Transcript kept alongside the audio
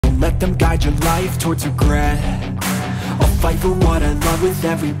let them guide your life towards regret. I'll fight for what I love with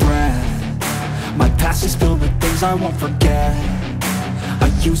every breath. My past is filled with things I won't forget. I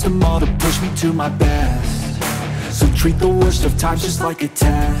use them all to push me to my best. So treat the worst of times just like a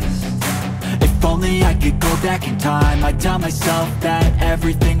test. If only I could go back in time, I'd tell myself that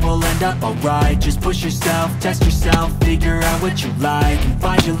everything will end up alright. Just push yourself, test yourself, figure out what you like, and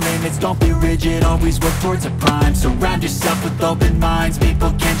find your limits, don't be rigid, always work towards a prime. Surround yourself with open minds,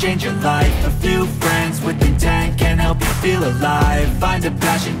 people can change your life. A few friends with intent can help you feel alive. Find a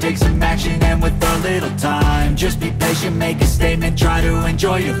passion, take some action, and with a little time, just be patient, make a statement, try to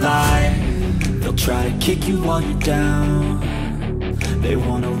enjoy your life. They'll try to kick you while you're down. They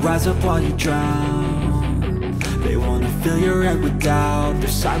wanna rise up while you drown. They wanna fill your head with doubt. They're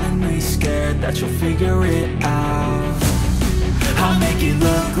silently scared that you'll figure it out. I'll make it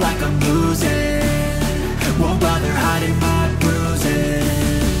look like I'm losing, won't bother hiding my bruises.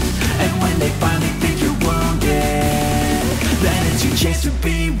 And when they finally think you're wounded, then it's your chance to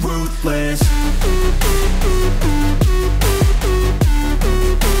be ruthless.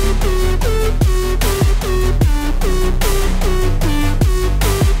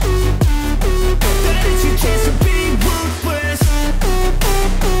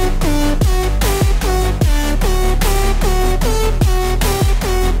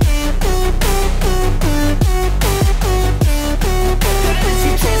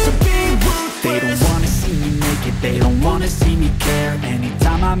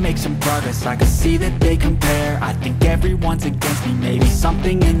 Make some progress, I can see that they compare. I think everyone's against me, maybe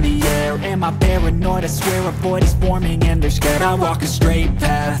something in the air. Am I paranoid? I swear a void is forming and they're scared. I walk a straight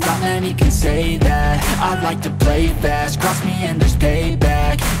path, not many can say that. I like to play fast, cross me and there's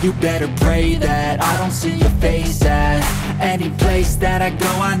payback. You better pray that I don't see your face at any place that I go.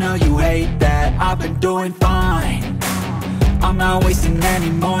 I know you hate that. I've been doing fine, I'm not wasting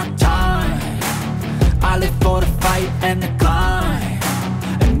any more time. I live for the fight and the climb.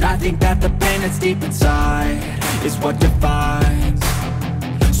 I think that the pain that's deep inside is what defines.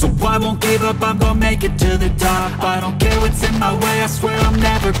 So I won't give up, I'm gonna make it to the top. I don't care what's in my way, I swear I'm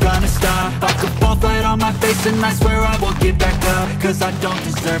never gonna stop. I could fall flat on my face and I swear I won't get back up. Cause I don't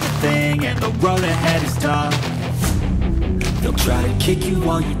deserve a thing and the road ahead is tough. They'll try to kick you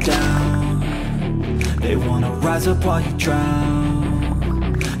while you're down. They wanna rise up while you drown.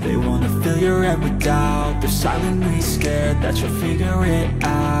 They wanna fill your head with doubt. They're silently scared that you'll figure it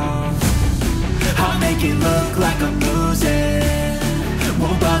out. I'll make it look like I'm losing,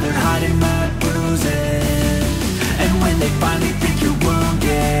 won't bother hiding my bruises. And when they finally think you're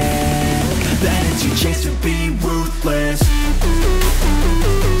wounded, then it's your chance to be ruthless.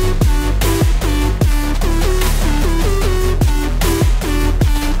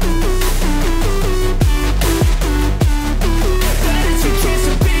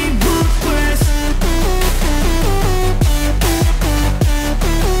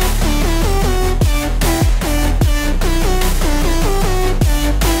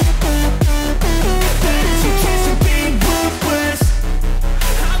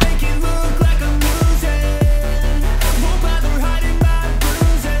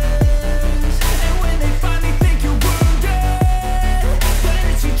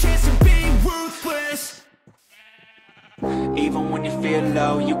 Even when you feel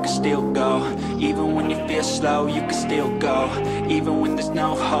low, you can still go. Even when you feel slow, you can still go. Even when there's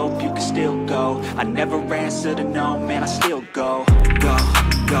no hope, you can still go. I never answer to no, man, I still go. Go,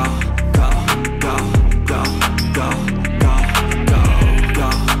 go, go, go, go, go, go, go, go,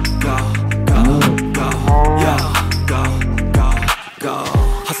 go, go, go, yo, go, go, go.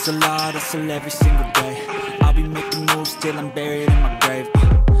 Hustle hard, hustle every single day. I'll be making moves till I'm buried in my grave.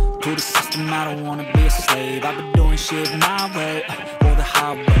 To the system, I don't wanna be a slave. I've been doing shit my way, or the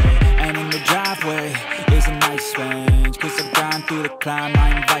highway. And in the driveway is a nice range. Cause I grind through the climb,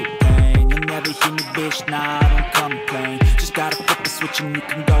 I invite pain. You'll never hear me, bitch, nah, I don't complain. Just gotta flip the switch and you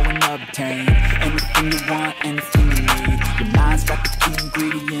can go and obtain anything you want, anything you need. Your mind's got the key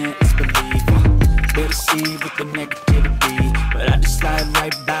ingredient, it's belief. They deceive with the negativity, but I just slide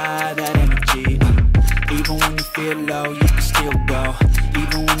right by that energy. Even when you feel low, you can still go.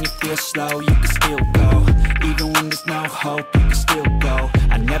 Even when you feel slow, you can still go. Even when there's no hope, you can still go.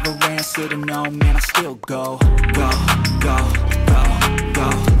 I never answer to no, man, I still go. Go, go, go, go,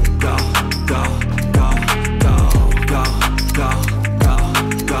 go, go, go, go, go, go,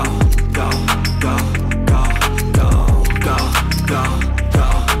 go, go, go, go, go, go,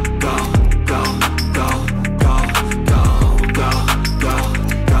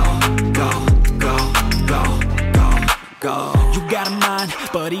 go, go, go, go. You got a mind,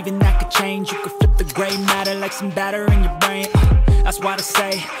 but even that could change. You could flip the gray matter like some batter in your brain. That's what I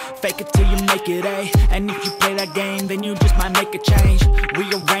say. Fake it till you make it A. And if you play that game, then you just might make a change.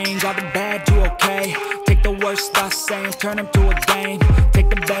 Rearrange all the bad to okay. Take the worst thoughts saying, turn them to a game. Take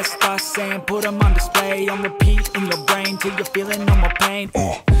the best thoughts saying, put them on display. On repeat in your brain till you're feeling no more pain.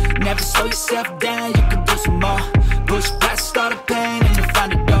 Never slow yourself down, you can do some more. Push past all the pain and you'll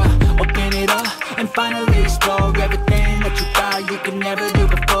find a door. Open it up and finally explore everything that you thought you could never do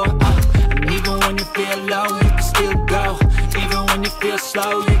before. And even when you feel low, you can still go. Even when you feel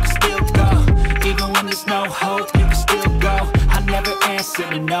slow, you can still go. Even when there's no hope, you can still go. I never answer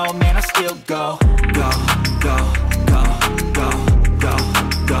to no, man, I still go. Go, go, go, go, go, go,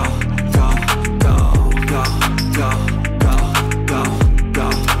 go, go, go, go, go, go, go, go,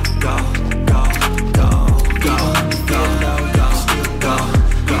 go, go, go. Even when you feel low, you can still go.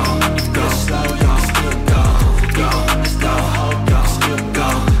 Even when you feel slow, you can still go. Even when there's no hope, you can still go.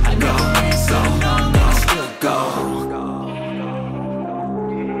 I never answer to no, man, I still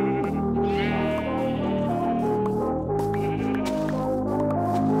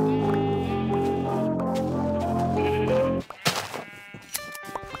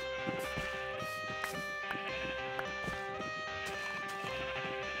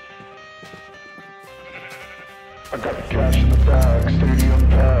I got the cash in the bag, stadium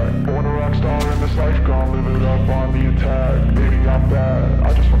packed. Born a rock star in this life, gon' live it up on the attack. Baby, I'm bad,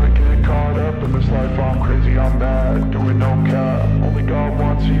 I just wanna get caught up in this life. I'm crazy, I'm mad, doing no cap. Only God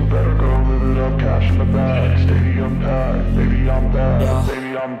wants you, better go live it up. Cash in the bag, stadium packed. Baby, I'm bad, Yeah.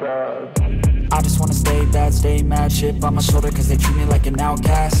 baby, I'm bad. I just wanna stay bad, stay mad. Chip on my shoulder cause they treat me like an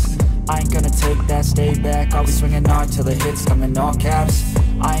outcast. I ain't gonna take that, stay back. I'll be swinging hard till the hits come in all caps.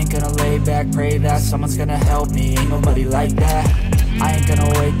 I ain't gonna lay back, pray that someone's gonna help me. Ain't nobody like that. I ain't gonna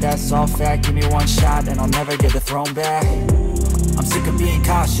wait, that's all fact. Give me one shot and I'll never get the throne back. I'm sick of being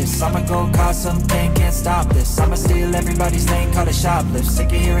cautious. I'ma go cause something, can't stop this. I'ma steal everybody's lane, call it shoplift. Sick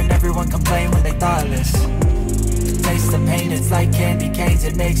of hearing everyone complain when they thoughtless. Taste the pain, it's like candy canes.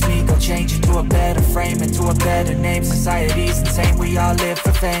 It makes me go change into a better frame, into a better name. Society's insane, we all live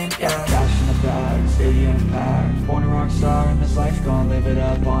for fame, yeah. Cash in the bag, stadium packed. Born a rock star in this life, gon' live it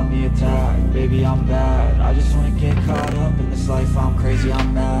up on the attack. Baby, I'm bad, I just wanna get caught up in this life. I'm crazy,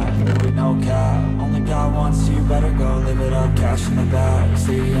 I'm mad, with no cap. Only God wants you, better go live it up. Cash in the bag,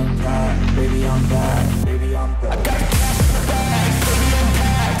 stadium packed. Baby, I'm bad, baby, I'm bad. I got cash in the bag, stadium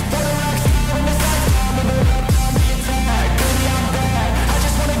packed. Born a rock star in this life, gon' live it up. Baby, I'm bad, I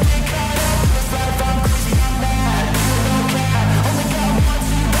just wanna get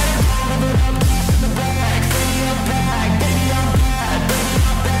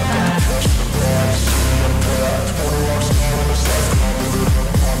up in this life. I'm crazy, I'm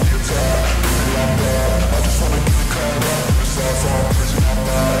mad, do it no cap. Only God wants you, better go live it up. Cash in the bag,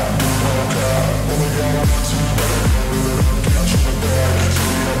 stadium packed. Baby, I'm bad, baby, I'm bad. I got cash in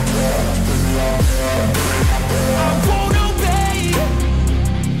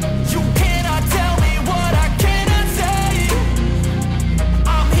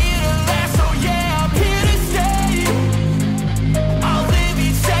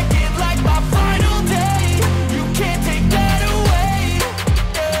the bag,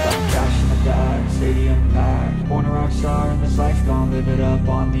 stadium packed. Born a rock star in this life, I'll live it up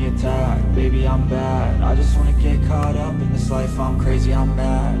on the attack. Baby, I'm bad, I just wanna get caught up in this life. I'm crazy, I'm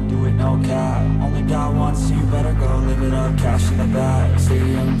mad, do it no cap. Only God wants you, better go live it up. Cash in the bag,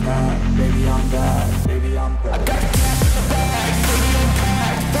 stadium packed. Baby, I'm bad, baby, I'm bad.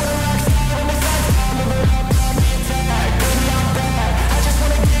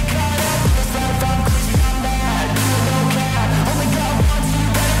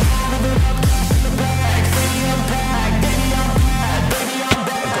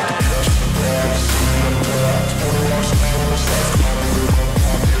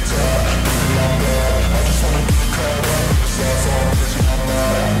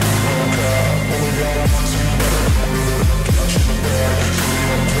 Only God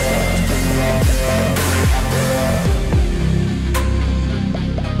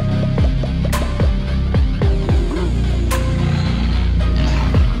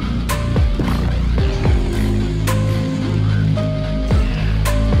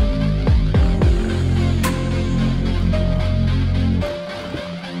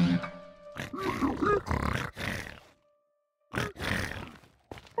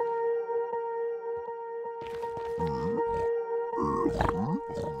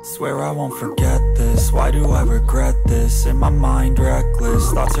swear I won't forget this. Why do I regret this? In my mind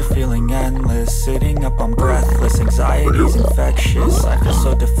reckless, thoughts are feeling endless. Sitting up, I'm breathless, anxiety's infectious. I feel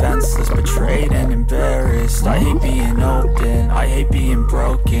so defenseless, betrayed and embarrassed. I hate being open, I hate being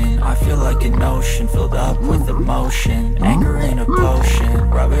broken. I feel like an ocean filled up with emotion. Anger in a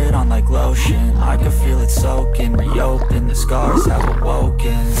potion, rub it on like lotion. I can feel it soaking, reopen, the scars have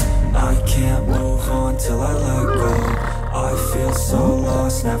awoken. I can't move on till I let go. I feel so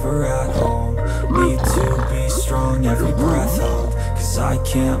lost, never at home. Need to be strong, every breath hold. Cause I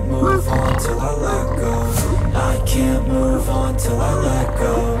can't move on till I let go. I can't move on till I let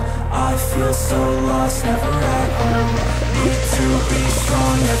go. I feel so lost, never at home. Need to be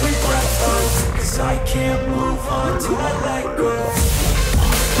strong, every breath hold. Cause I can't move on till I let go.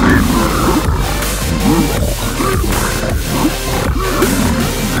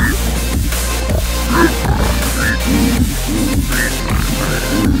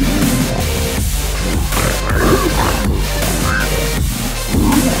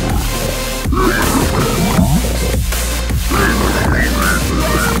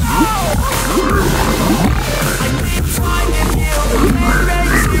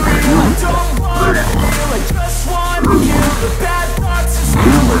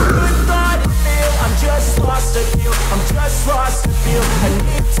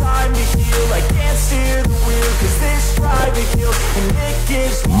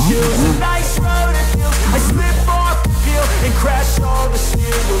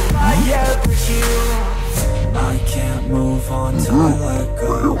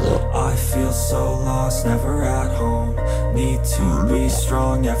 Never at home. Need to be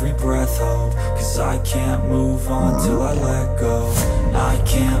strong, every breath hold. Cause I can't move on till I let go. I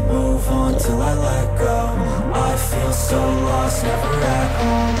can't move on till I let go. I feel so lost, never at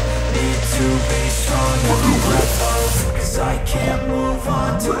home. Need to be strong, every breath hold. Cause I can't move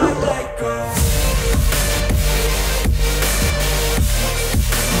on till I let go.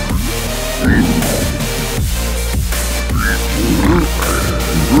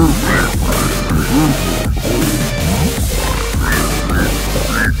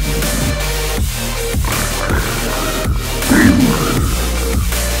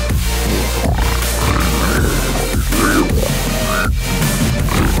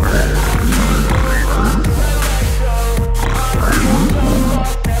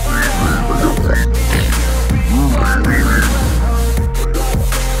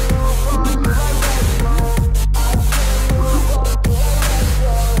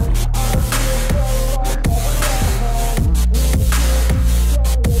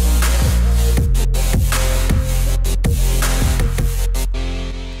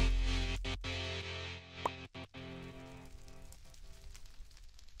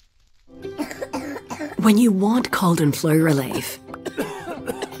 When you want cold and flu relief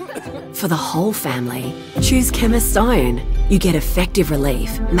for the whole family, choose Chemist's Own. You get effective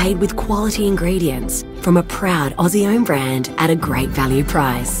relief made with quality ingredients from a proud Aussie-owned brand at a great value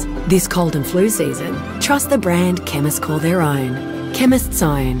price. This cold and flu season, trust the brand chemists call their own. Chemist's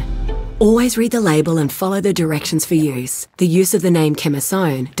Own. Always read the label and follow the directions for use. The use of the name Chemist's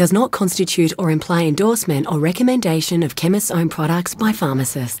Own does not constitute or imply endorsement or recommendation of Chemist's Own products by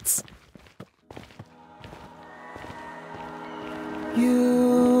pharmacists.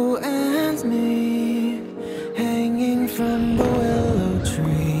 You and me, hanging from the willow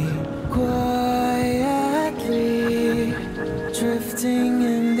tree, quietly drifting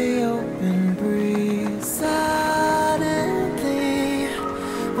in the open breeze. Suddenly,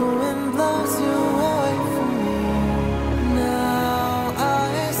 the wind blows you away from me. Now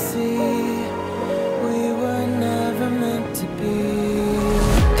I see we were never meant to be.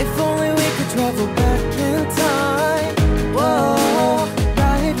 If only we could travel back in time. Whoa.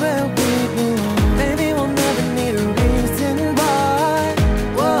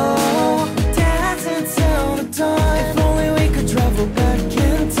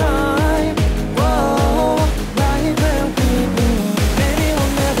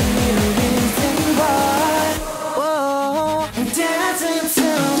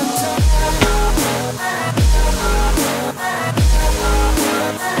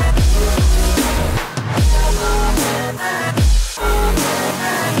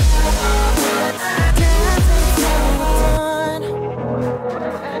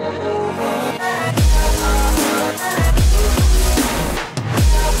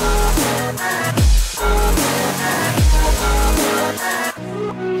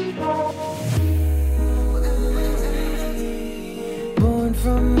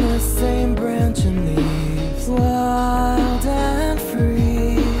 From the same branch and leaves, wild and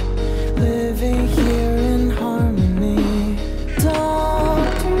free, living here in harmony.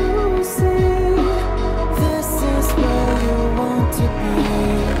 Don't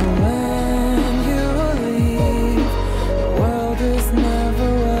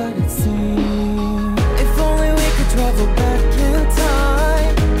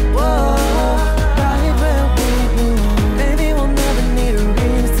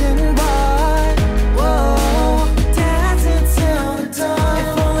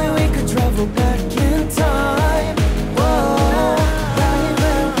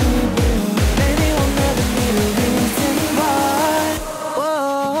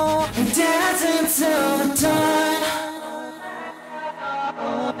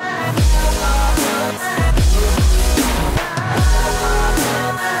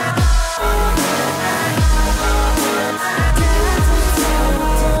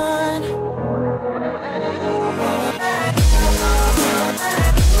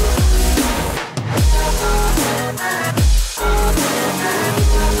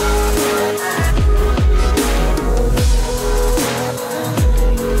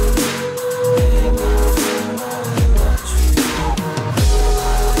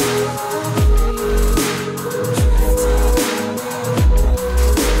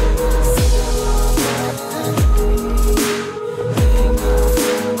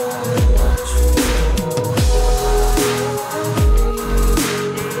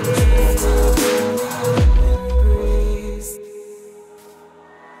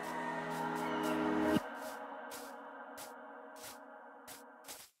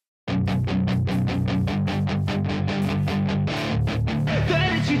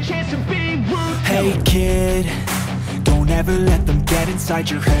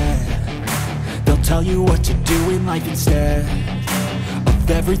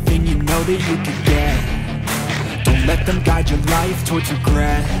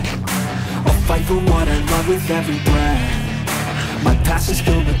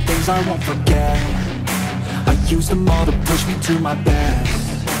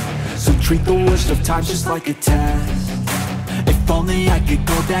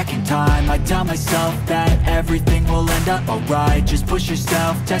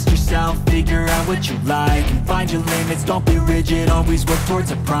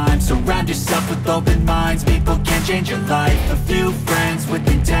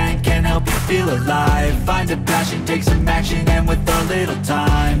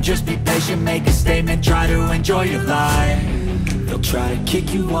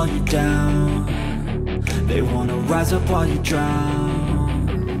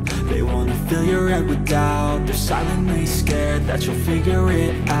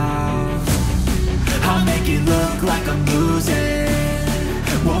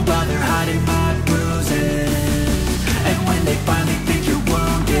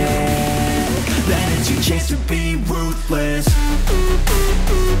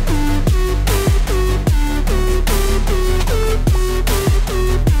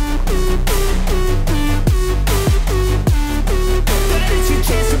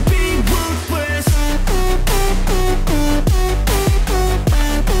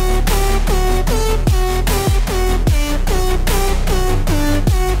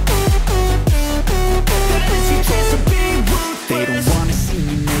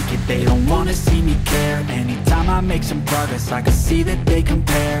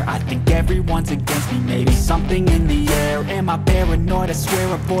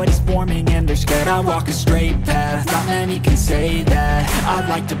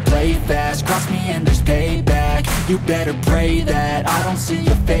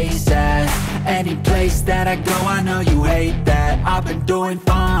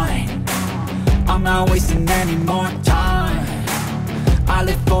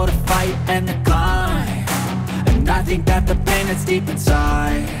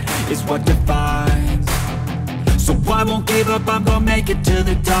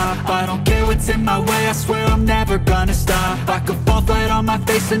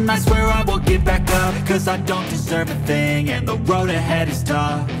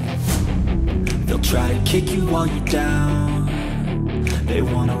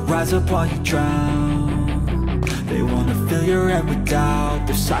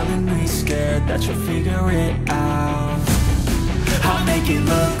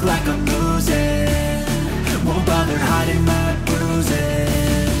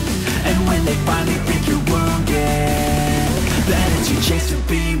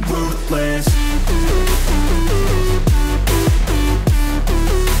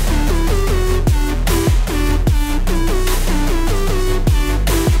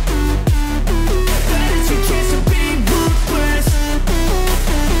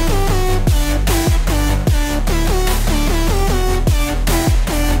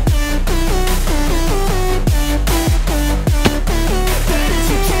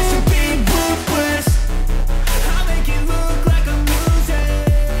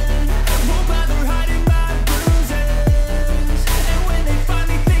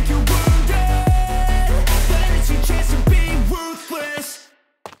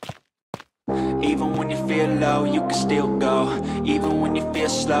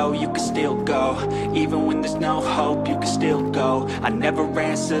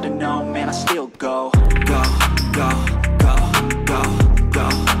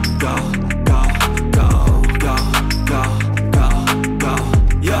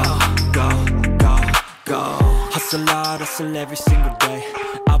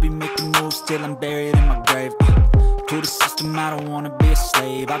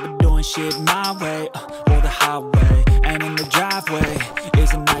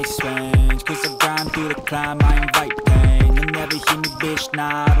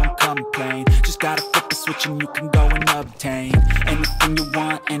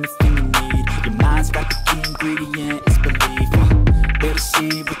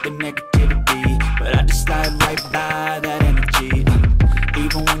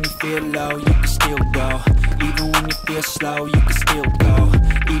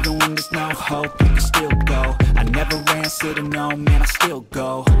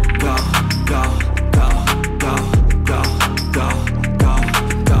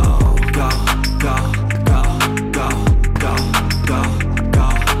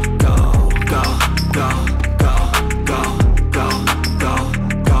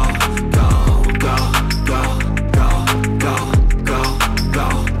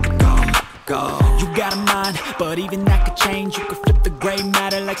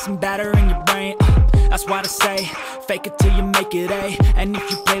like some batter in your brain. That's why I say, fake it till you make it A. And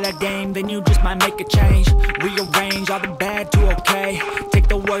if you play that game, then you just might make a change. Rearrange all the bad to okay. Take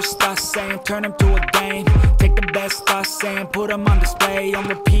the worst thoughts saying, turn them to a game. Take the best thoughts saying, put them on display. On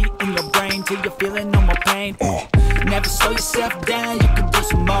repeat in your brain till you're feeling no more pain. Never slow yourself down, you can do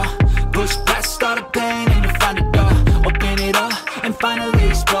some more. Push past all the pain and you'll find a door. Open it up and finally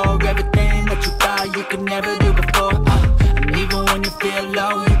explore everything that you thought you could never do before. And even when you feel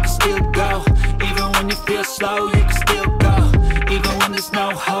low, you can still go. Even when you feel slow, you can still go. Even when there's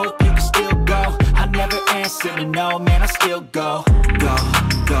no hope, you can still go. I never answer to no, man, I still go. Go,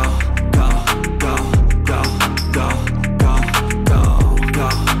 go, go, go, go, go, go, go, go, go,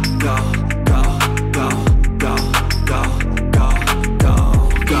 go, go, go, go, go, go, go.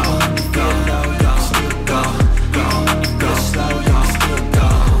 Even when you feel low, you can still go. Even when you feel slow, you can still go.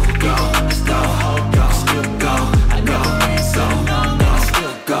 Even when there's no hope, you can still go. I never answer to no, man, I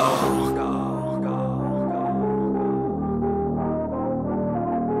still go.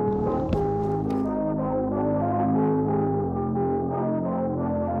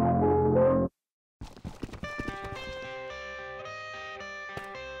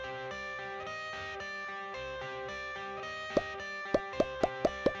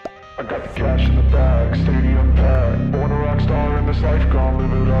 I got the cash in the bag, stadium packed. Born a rock star in this life, gon'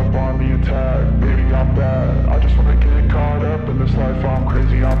 live it up on the attack. Baby, I'm bad, I just wanna get caught up in this life. I'm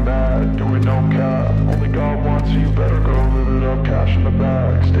crazy, I'm mad, doing no cap. Only God wants you, better go live it up. Cash in the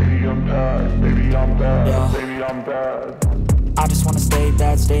bag, stadium packed. Baby, I'm bad, Yeah. baby, I'm bad. I just wanna stay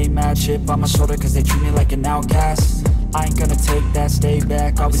bad, stay mad. Chip on my shoulder cause they treat me like an outcast. I ain't gonna take that, stay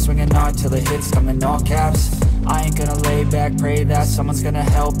back. I'll be swinging hard till the hits come in all caps. I ain't gonna lay back, pray that someone's gonna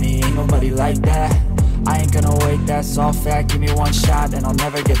help me. Ain't nobody like that. I ain't gonna wait, that's all fact. Give me one shot and I'll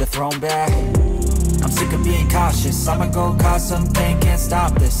never get the throne back. I'm sick of being cautious, I'ma go cause something, can't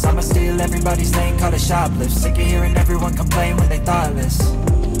stop this. I'ma steal everybody's lane, call it shoplift. Sick of hearing everyone complain when they thoughtless.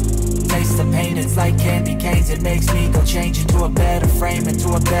 Taste the pain, it's like candy canes. It makes me go change into a better frame,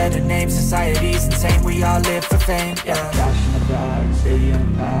 into a better name. Society's insane, we all live for fame, yeah. Cash in the bag,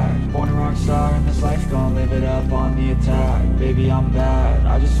 stadium packed. Born a rock star in this life, gon' live it up on the attack. Baby, I'm bad,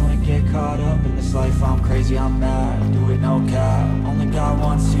 I just wanna get caught up in this life. I'm crazy, I'm mad, do it no cap. Only God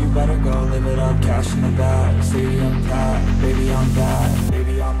wants you, better go live it up. Cash in the bag, stadium packed. Baby, I'm bad,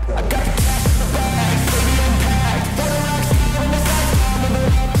 baby, I'm bad. I got the cash in the bag, stadium packed. Born a rock star in this life, gon' live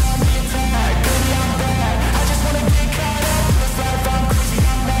it up. I'm crazy,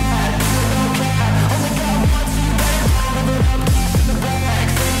 I'm mad, do it no cap. Only God wants you, better go live it up. Cash in the bag,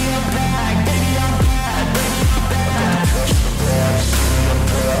 stadium packed. Baby, I'm bad,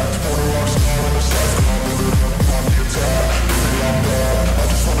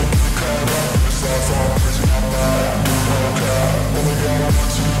 baby,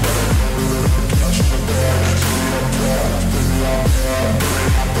 I'm bad. I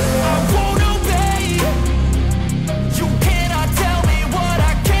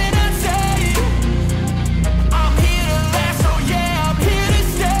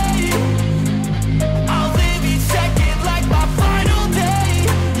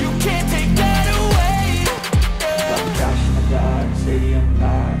got the cash in the bag, stadium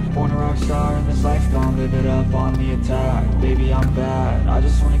packed. Born a rock star in this life, gon' live it up on the attack. Baby, I'm bad, I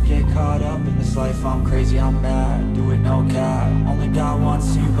just wanna get caught up in this life. I'm crazy, I'm mad, do it no cap. Only God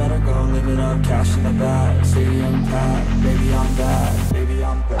wants you, better go live it up. Cash in the bag, stadium packed. Baby, I'm bad, baby,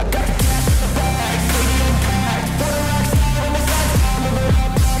 I'm bad. I got the cash in the bag, stadium packed. Born a rock star in this life, gon' live it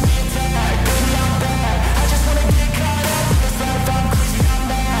up on the attack. Baby, I'm bad, I just wanna get caught up in this life. I'm crazy, I'm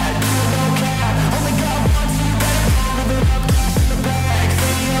mad, do it no cap. Only God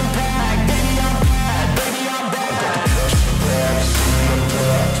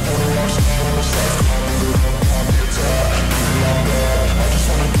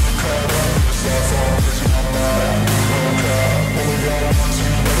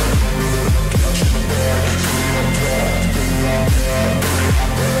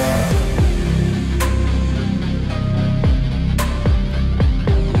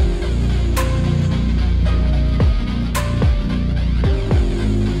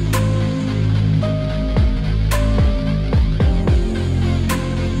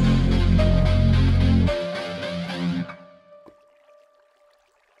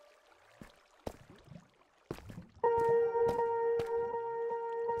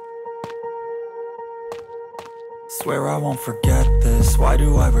Swear I won't forget this, why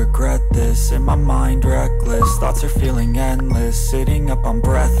do I regret this? In my mind reckless, thoughts are feeling endless. Sitting up, I'm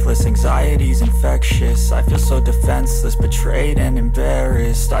breathless, anxiety's infectious. I feel so defenseless, betrayed and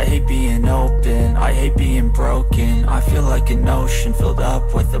embarrassed. I hate being open, I hate being broken. I feel like an ocean filled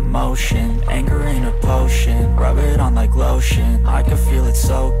up with emotion. Anger ain't a potion, rub it on like lotion. I can feel it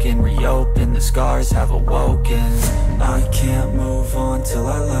soaking, reopen, the scars have awoken. I can't move on till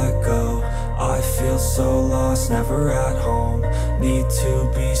I let go. I feel so lost, never at home. Need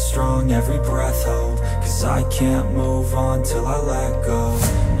to be strong, every breath hold. Cause I can't move on till I let go.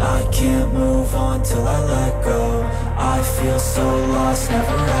 I can't move on till I let go. I feel so lost,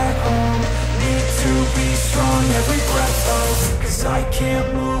 never at home. Need to be strong, every breath hold. Cause I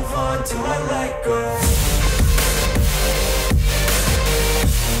can't move on till I let go.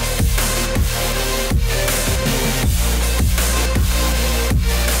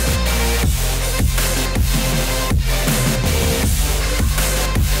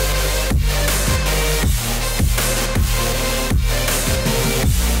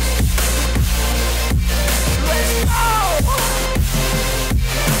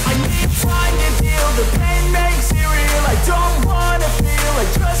 The pain makes it real, I don't wanna feel, I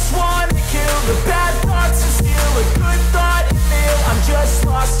just wanna kill the bad thoughts and steal a good thought and feel. I'm just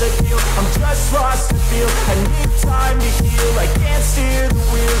lost, I feel, I'm just lost, I feel. I need time to heal, I can't steer the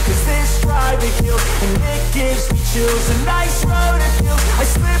wheel, cause this drive it kills, and it gives me chills. A nice road it feels, I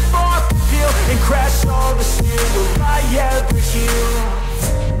slip off the peel, and crash all the steel. Will I ever heal?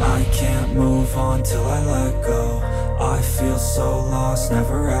 I can't move on till I let go. I feel so lost,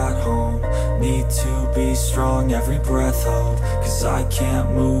 never at home. Need to be strong, every breath hold. Cause I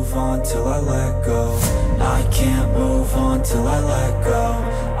can't move on till I let go. I can't move on till I let go.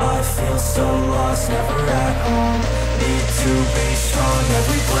 I feel so lost, never at home. Need to be strong,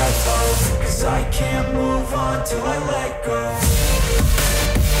 every breath hold. Cause I can't move on till I let go.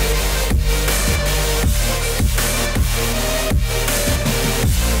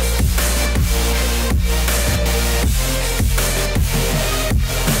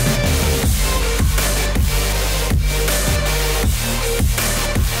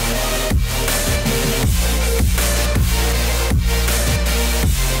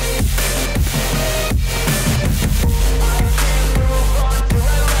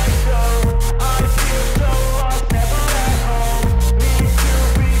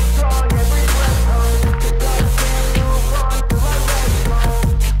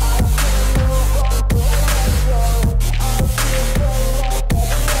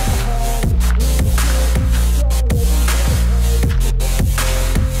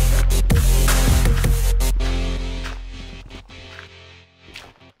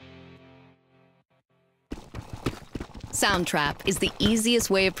 Soundtrap is the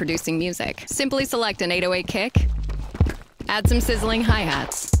easiest way of producing music. Simply select an 808 kick, add some sizzling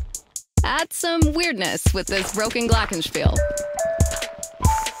hi-hats, add some weirdness with this broken glockenspiel.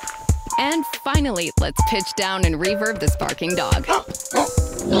 And finally, let's pitch down and reverb this barking dog.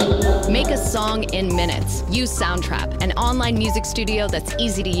 Make a song in minutes. Use Soundtrap, an online music studio that's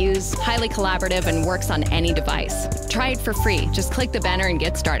easy to use, highly collaborative, and works on any device. Try it for free. Just click the banner and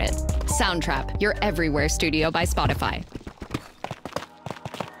get started. Soundtrap, your everywhere studio by Spotify.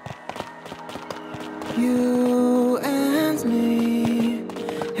 You and me,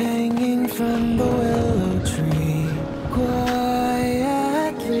 hanging from the willow tree, quietly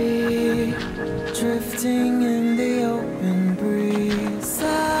drifting in the open breeze.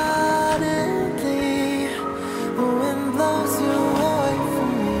 Suddenly, the wind blows you away from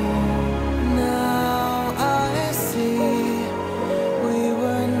me. Now I see we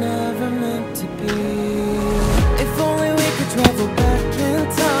were never meant to be. If only we could travel back in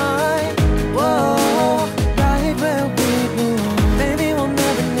time. Whoa.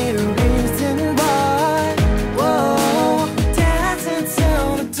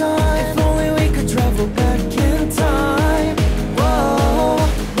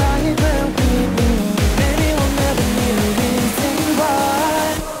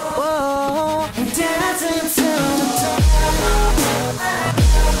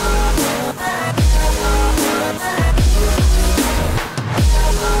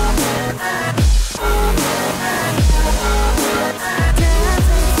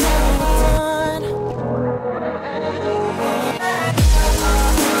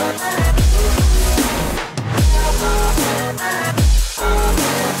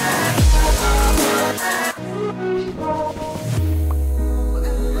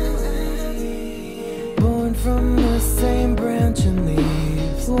 From the same branch and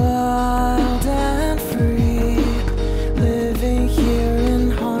leaves, wild and free, living here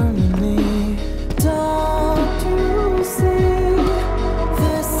in harmony. Don't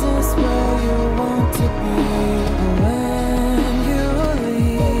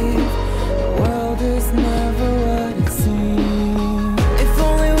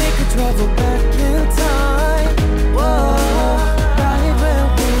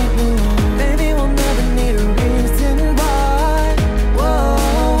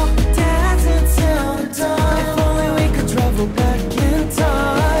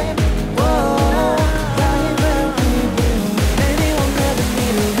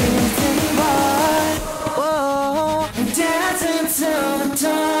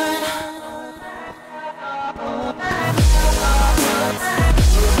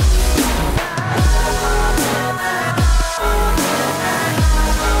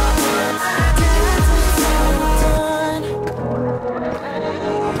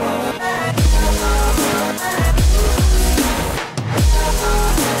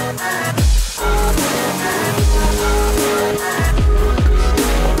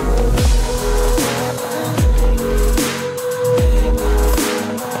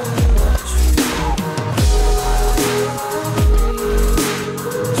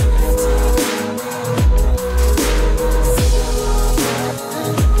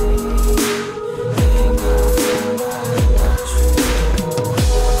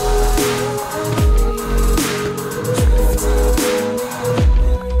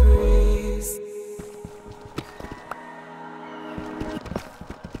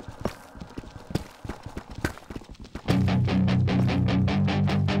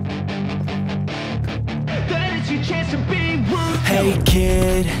Hey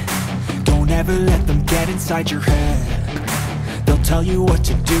kid, don't ever let them get inside your head. They'll tell you what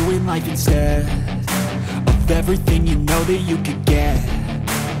to do in life instead of everything you know that you could get.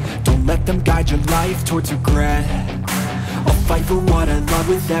 Don't let them guide your life towards regret. I'll fight for what I love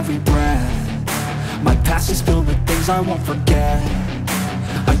with every breath. My past is filled with things I won't forget.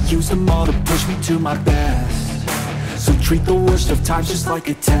 I use them all to push me to my best. So treat the worst of times just like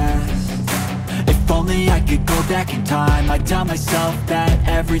a test. If only I could go back in time, I'd tell myself that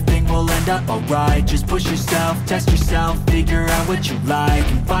everything will end up alright. Just push yourself, test yourself, figure out what you like,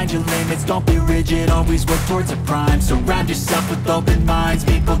 and find your limits, don't be rigid, always work towards a prime. Surround yourself with open minds,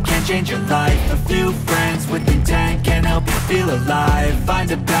 people can change your life. A few friends with intent can help you feel alive. Find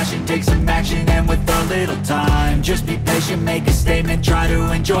a passion, take some action, and with a little time, just be patient, make a statement, try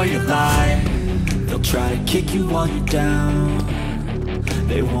to enjoy your life. They'll try to kick you while you're down.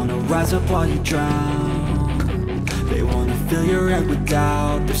 They wanna rise up while you drown. They wanna fill your head with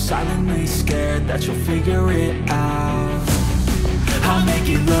doubt. They're silently scared that you'll figure it out. I'll make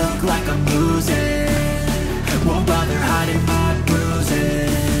it look like I'm losing, won't bother hiding my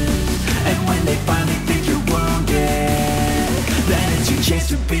bruises. And when they finally think you're wounded, then it's your chance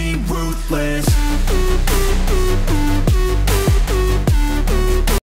to be ruthless.